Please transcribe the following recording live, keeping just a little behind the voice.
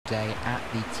today at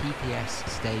the TPS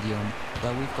Stadium,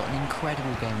 where we've got an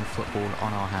incredible game of football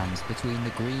on our hands between the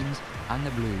Greens and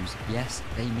the Blues. Yes,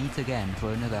 they meet again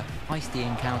for another feisty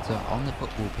encounter on the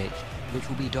football pitch, which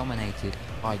will be dominated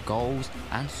by goals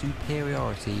and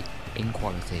superiority in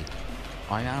quality.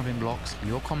 I'm Alvin Blocks,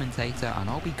 your commentator, and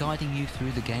I'll be guiding you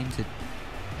through the game today.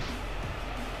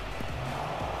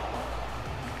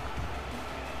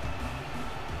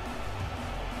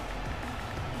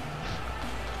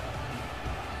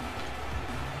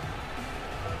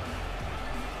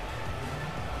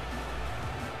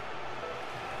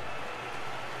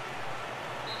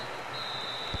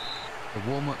 The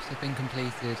warm-ups have been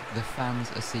completed, the fans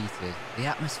are seated. The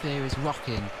atmosphere is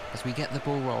rocking as we get the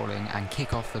ball rolling and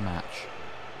kick off the match.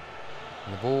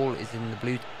 And the ball is in the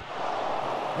blue.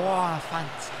 Wow,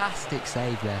 fantastic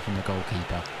save there from the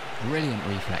goalkeeper. Brilliant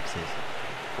reflexes.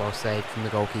 Well saved from the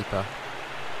goalkeeper.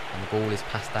 And the ball is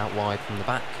passed out wide from the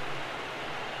back.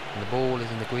 And the ball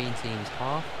is in the green team's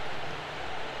half.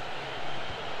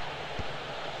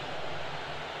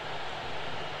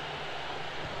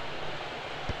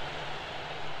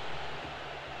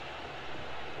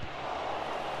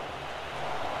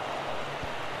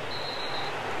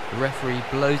 The referee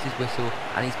blows his whistle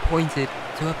and he's pointed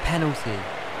to a penalty.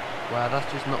 Well, that's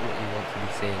just not what you want to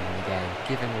be seeing in the game.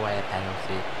 Giving away a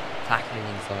penalty, tackling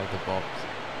inside the box,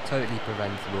 totally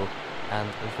preventable, and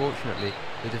unfortunately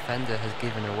the defender has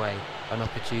given away an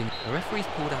opportunity. The referee's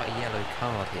pulled out a yellow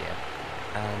card here,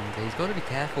 and he's got to be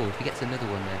careful. If he gets another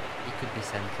one there, he could be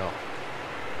sent off.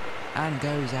 And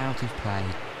goes out of play.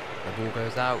 The ball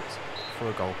goes out for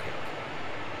a goal kick.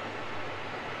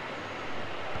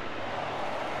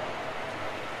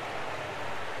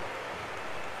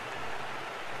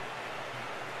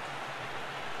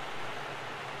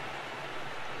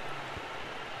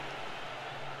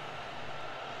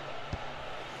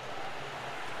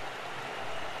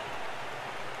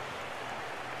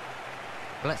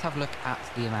 But let's have a look at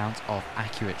the amount of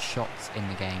accurate shots in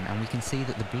the game, and we can see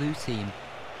that the blue team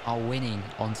are winning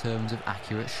on terms of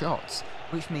accurate shots,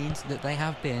 which means that they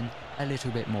have been a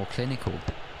little bit more clinical.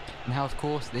 Now, of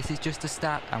course, this is just a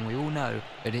stat, and we all know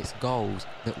that it's goals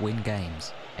that win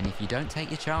games, and if you don't take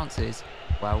your chances,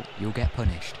 well, you'll get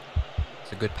punished.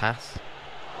 It's a good pass.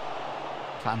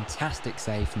 Fantastic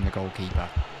save from the goalkeeper.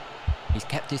 He's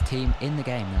kept his team in the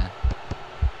game there.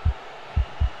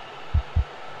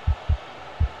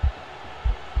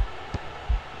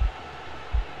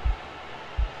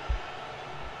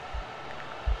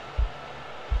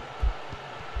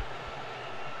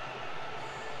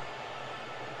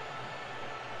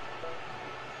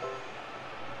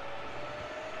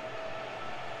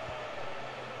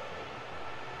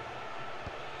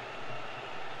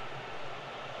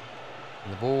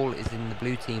 And the ball is in the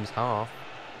blue team's half.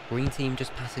 Green team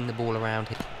just passing the ball around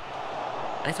here.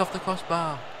 And it's off the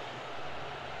crossbar.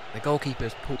 The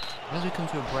goalkeeper's pulled. As we come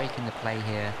to a break in the play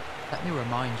here, let me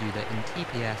remind you that in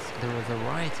TPS there are a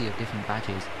variety of different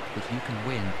badges which you can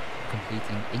win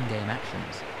completing in-game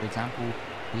actions. For example,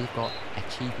 we've got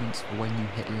achievements for when you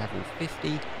hit level 50,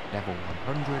 level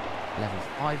 100, level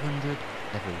 500,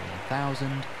 level 1000,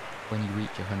 when you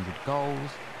reach 100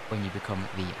 goals, when you become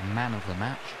the man of the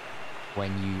match,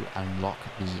 when you unlock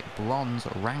the bronze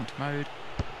ranked mode,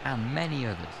 and many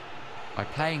others. By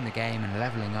playing the game and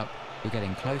leveling up, you're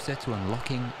getting closer to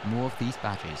unlocking more of these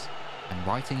badges and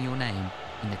writing your name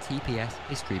in the TPS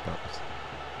history books.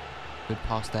 Good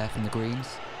pass there from the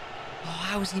Greens. Oh,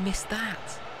 how has he missed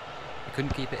that? He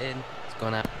couldn't keep it in, it's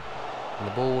gone out. And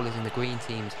the ball is in the green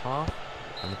team's half,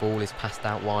 and the ball is passed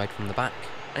out wide from the back,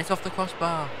 and it's off the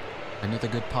crossbar. Another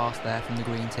good pass there from the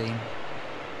green team.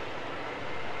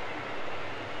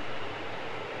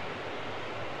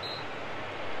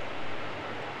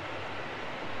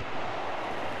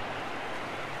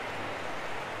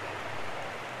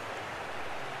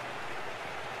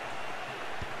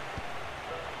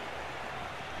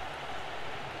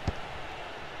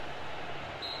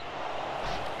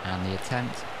 And the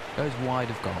attempt goes wide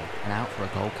of goal and out for a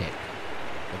goal kick.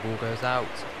 The ball goes out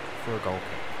for a goal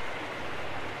kick.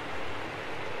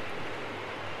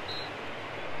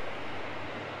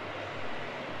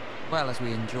 Well, as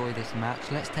we enjoy this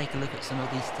match, let's take a look at some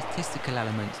of these statistical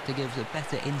elements to give us a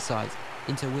better insight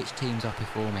into which teams are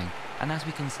performing. And as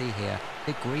we can see here,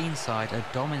 the green side are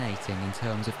dominating in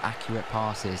terms of accurate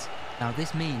passes. Now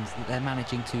this means that they're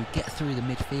managing to get through the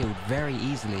midfield very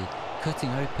easily,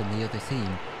 cutting open the other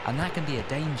team, and that can be a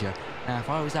danger. Now if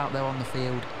I was out there on the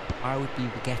field, I would be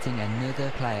getting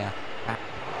another player back.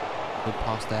 Good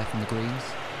pass there from the Greens.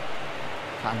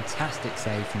 Fantastic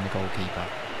save from the goalkeeper.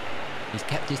 He's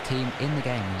kept his team in the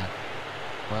game there.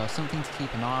 Well, something to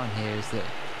keep an eye on here is that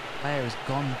player has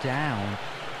gone down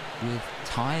with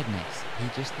tiredness. He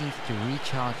just needs to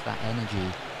recharge that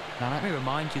energy. Now let me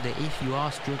remind you that if you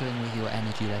are struggling with your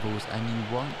energy levels and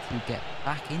you want to get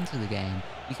back into the game,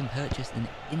 you can purchase an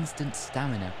instant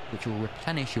stamina which will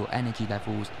replenish your energy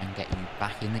levels and get you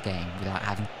back in the game without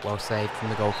having... Well saved from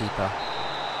the goalkeeper.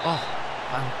 Oh,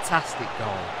 fantastic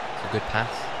goal. It's a good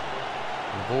pass.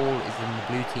 And the ball is in the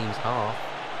blue team's half.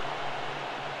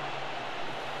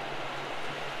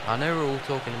 I know we're all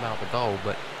talking about the goal,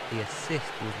 but the assist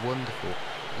was wonderful.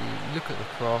 You look at the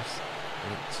cross,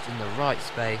 and it's in the right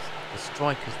space, the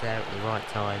striker's there at the right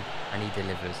time, and he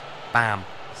delivers. Bam!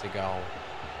 It's a goal.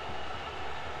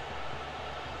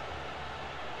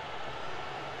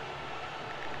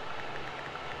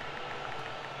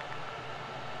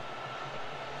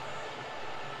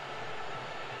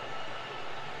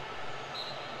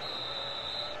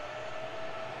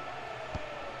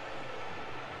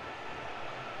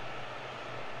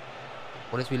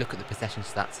 Well, as we look at the possession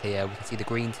stats here, we can see the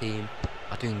green team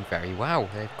are doing very well.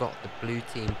 They've got the blue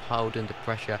team piled under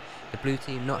pressure, the blue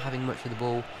team not having much of the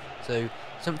ball, so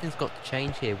something's got to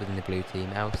change here within the blue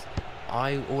team, else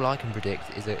all I can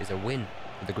predict is a win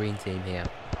for the green team here.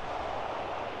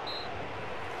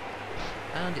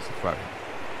 And it's a throw.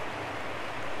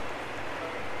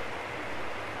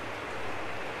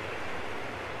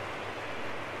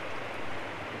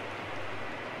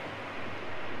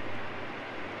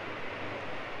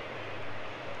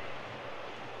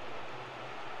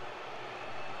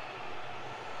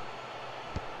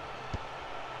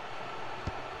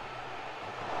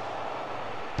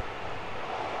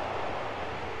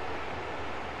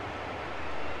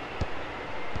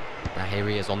 Now here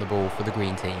he is on the ball for the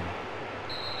green team.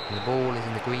 And the ball is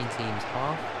in the green team's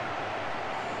half.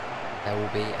 There will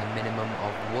be a minimum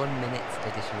of 1 minute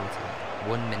additional time.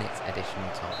 1 minute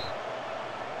additional time.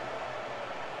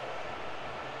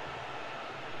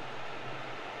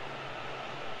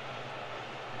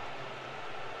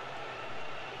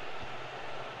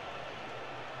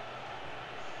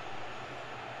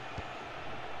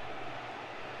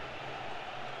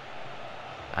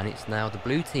 And it's now the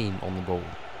blue team on the ball.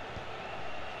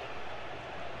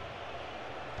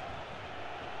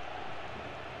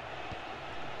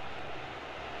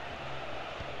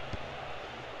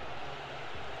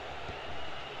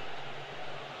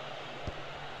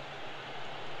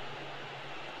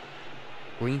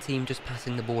 Green team just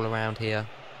passing the ball around here.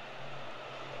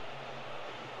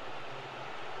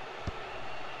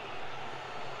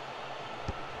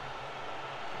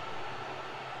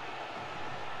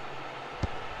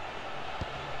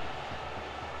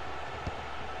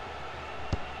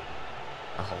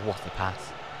 Oh, what a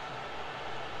pass.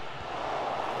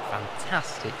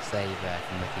 Fantastic save there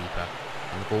from the keeper.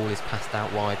 And the ball is passed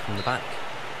out wide from the back.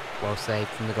 Well saved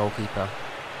from the goalkeeper.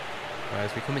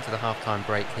 Whereas we come into the half-time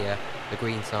break here, the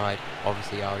green side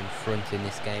obviously are in front in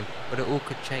this game, but it all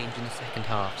could change in the second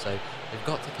half, so they've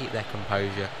got to keep their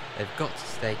composure, they've got to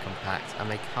stay compact, and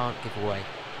they can't give away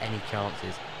any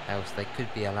chances, else they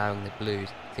could be allowing the Blues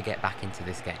to get back into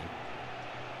this game.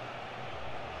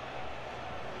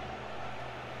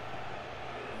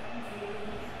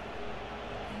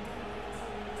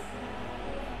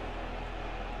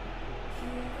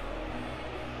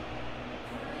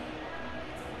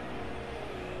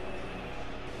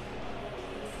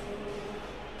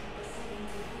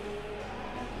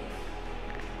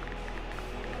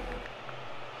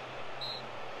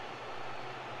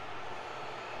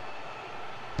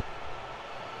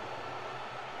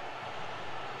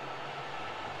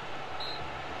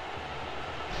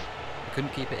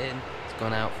 Couldn't keep it in, it's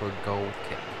gone out for a goal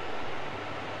kick.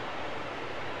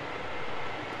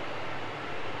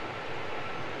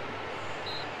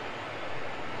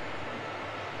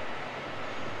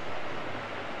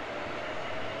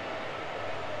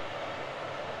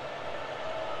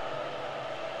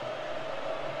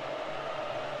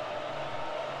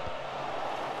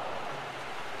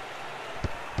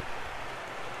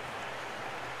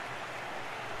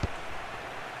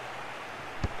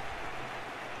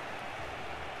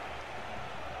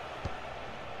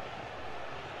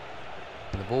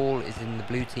 The ball is in the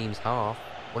blue team's half.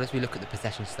 Well, as we look at the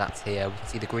possession stats here, we can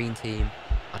see the green team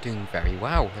are doing very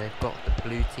well. They've got the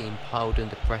blue team piled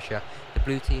under pressure, the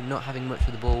blue team not having much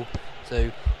of the ball,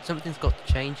 so something's got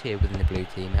to change here within the blue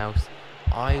team, else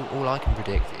all I can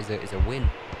predict is a win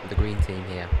for the green team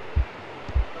here.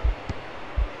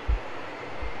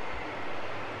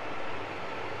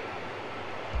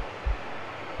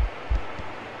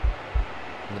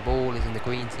 And the ball is in the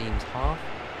green team's half.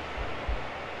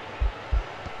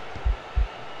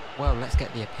 Well, let's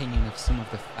get the opinion of some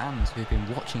of the fans who've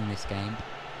been watching this game.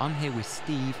 I'm here with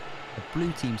Steve, a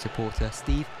blue team supporter.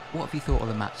 Steve, what have you thought of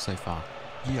the match so far?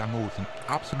 Yeah, no, it's an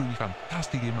absolutely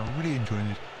fantastic game. I'm really enjoying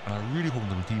it, and I really hope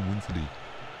that my team wins today.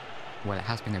 Well, it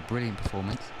has been a brilliant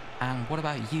performance. And what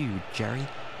about you, Jerry?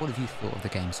 What have you thought of the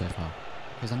game so far?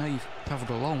 Because I know you've travelled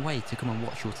a long way to come and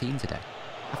watch your team today.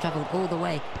 I've travelled all the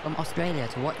way from Australia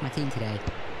to watch my team today,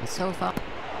 and so far...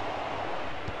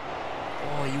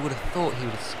 Oh, you would have thought he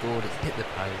would have scored. It's hit the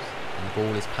post, and the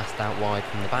ball is passed out wide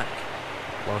from the back.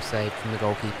 Well saved from the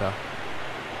goalkeeper.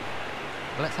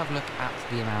 Well, let's have a look at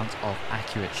the amount of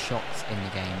accurate shots in the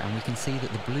game, and we can see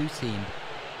that the blue team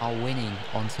are winning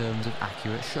on terms of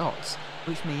accurate shots,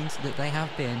 which means that they have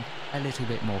been a little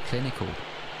bit more clinical.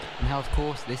 Now, of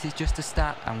course, this is just a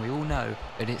stat, and we all know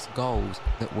that it's goals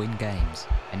that win games,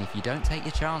 and if you don't take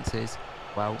your chances,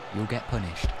 well, you'll get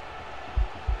punished.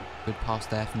 Good pass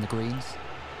there from the Greens.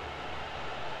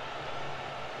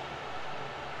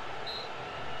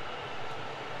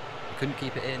 He couldn't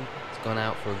keep it in. It's gone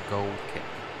out for a goal kick.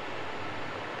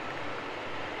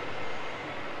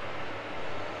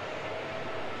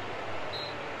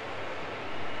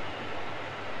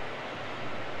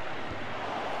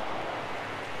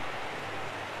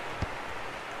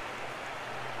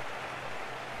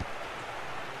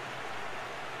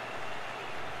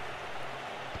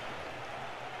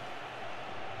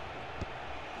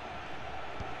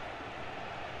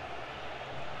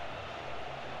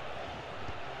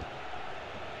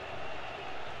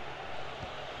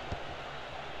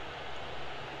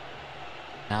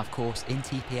 Now, of course, in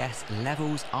TPS,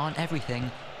 levels aren't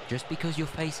everything. Just because you're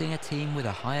facing a team with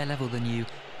a higher level than you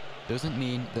doesn't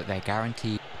mean that they're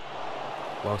guaranteed.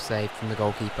 Well saved from the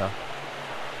goalkeeper.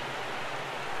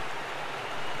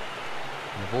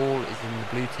 And the ball is in the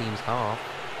blue team's half.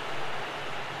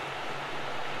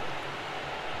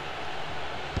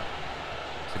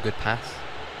 It's a good pass.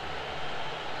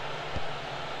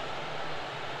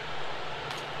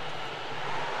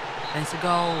 And it's a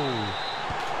goal!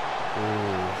 Oh,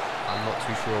 I'm not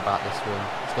too sure about this one.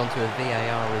 It's gone to a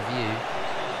VAR review.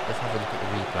 Let's have a look at the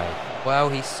replay. Well,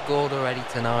 he's scored already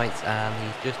tonight, and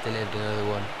he's just delivered another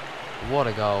one. What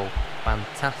a goal.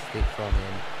 Fantastic from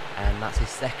him. And that's his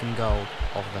second goal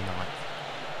of the night.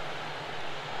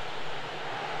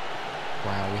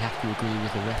 Wow, we have to agree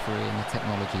with the referee and the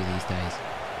technology these days.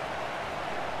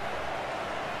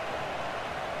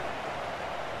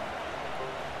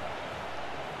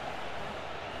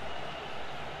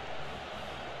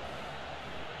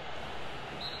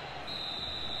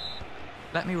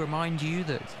 Let me remind you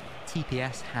that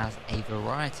TPS has a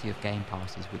variety of game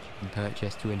passes which you can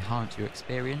purchase to enhance your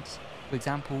experience. For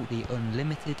example, the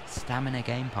Unlimited Stamina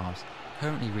Game Pass,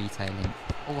 currently retailing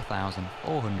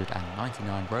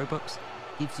 4,499 Robux,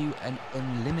 gives you an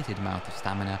unlimited amount of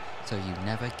stamina so you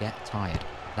never get tired.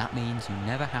 That means you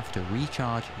never have to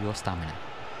recharge your stamina.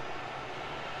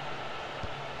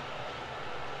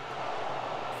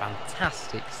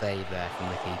 Fantastic save there from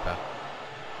the keeper.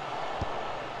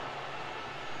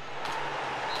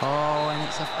 Oh, and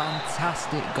it's a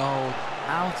fantastic goal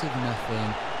out of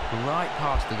nothing, right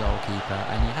past the goalkeeper,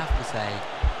 and you have to say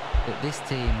that this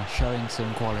team are showing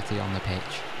some quality on the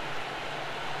pitch.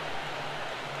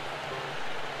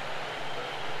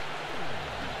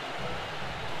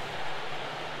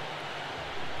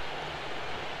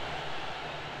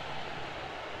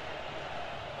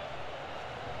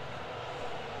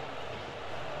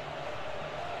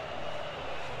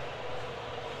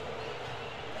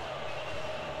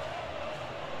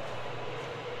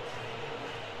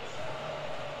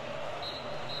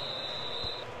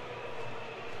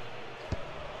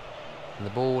 And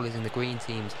the ball is in the green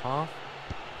team's half.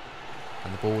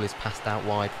 And the ball is passed out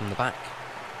wide from the back.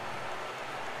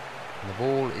 And the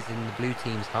ball is in the blue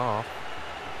team's half.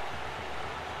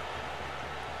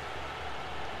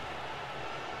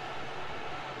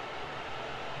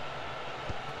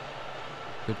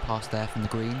 Good pass there from the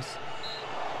Greens.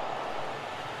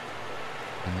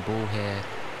 And the ball here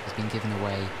has been given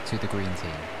away to the green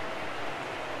team.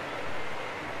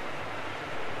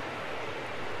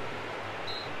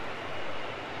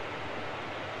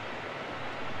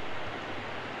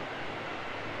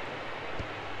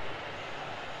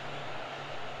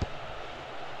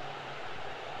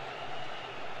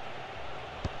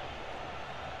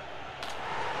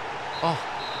 Oh,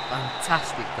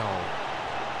 fantastic goal.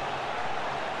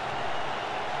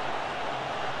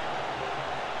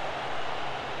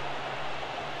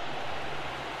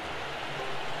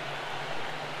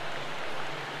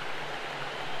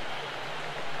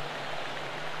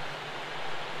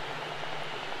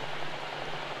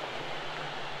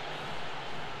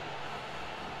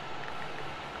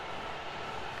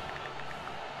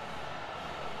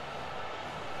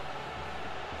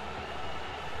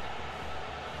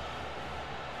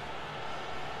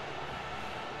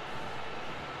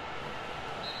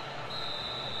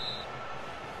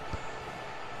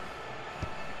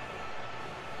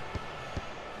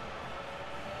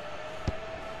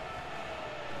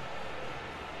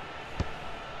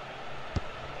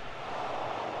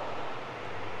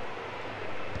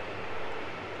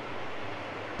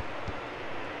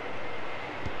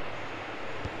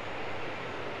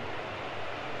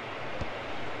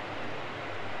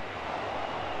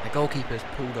 The goalkeeper has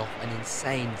pulled off an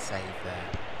insane save there.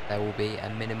 There will be a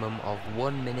minimum of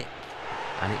 1 minute,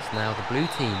 and it's now the blue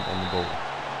team on the ball.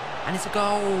 And it's a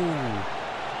goal!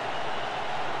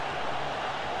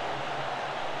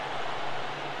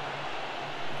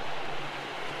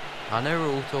 I know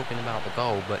we're all talking about the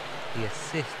goal, but the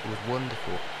assist was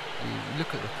wonderful. You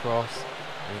look at the cross,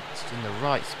 and it's in the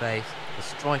right space, the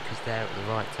striker's there at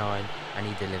the right time, and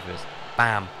he delivers.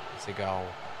 Bam! It's a goal.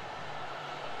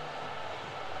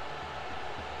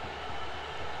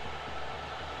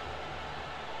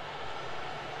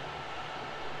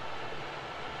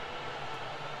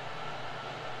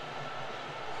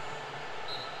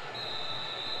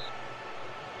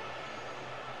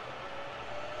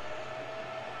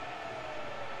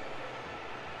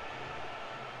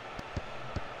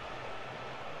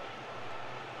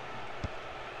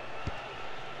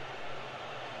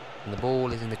 And the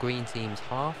ball is in the green team's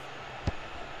half.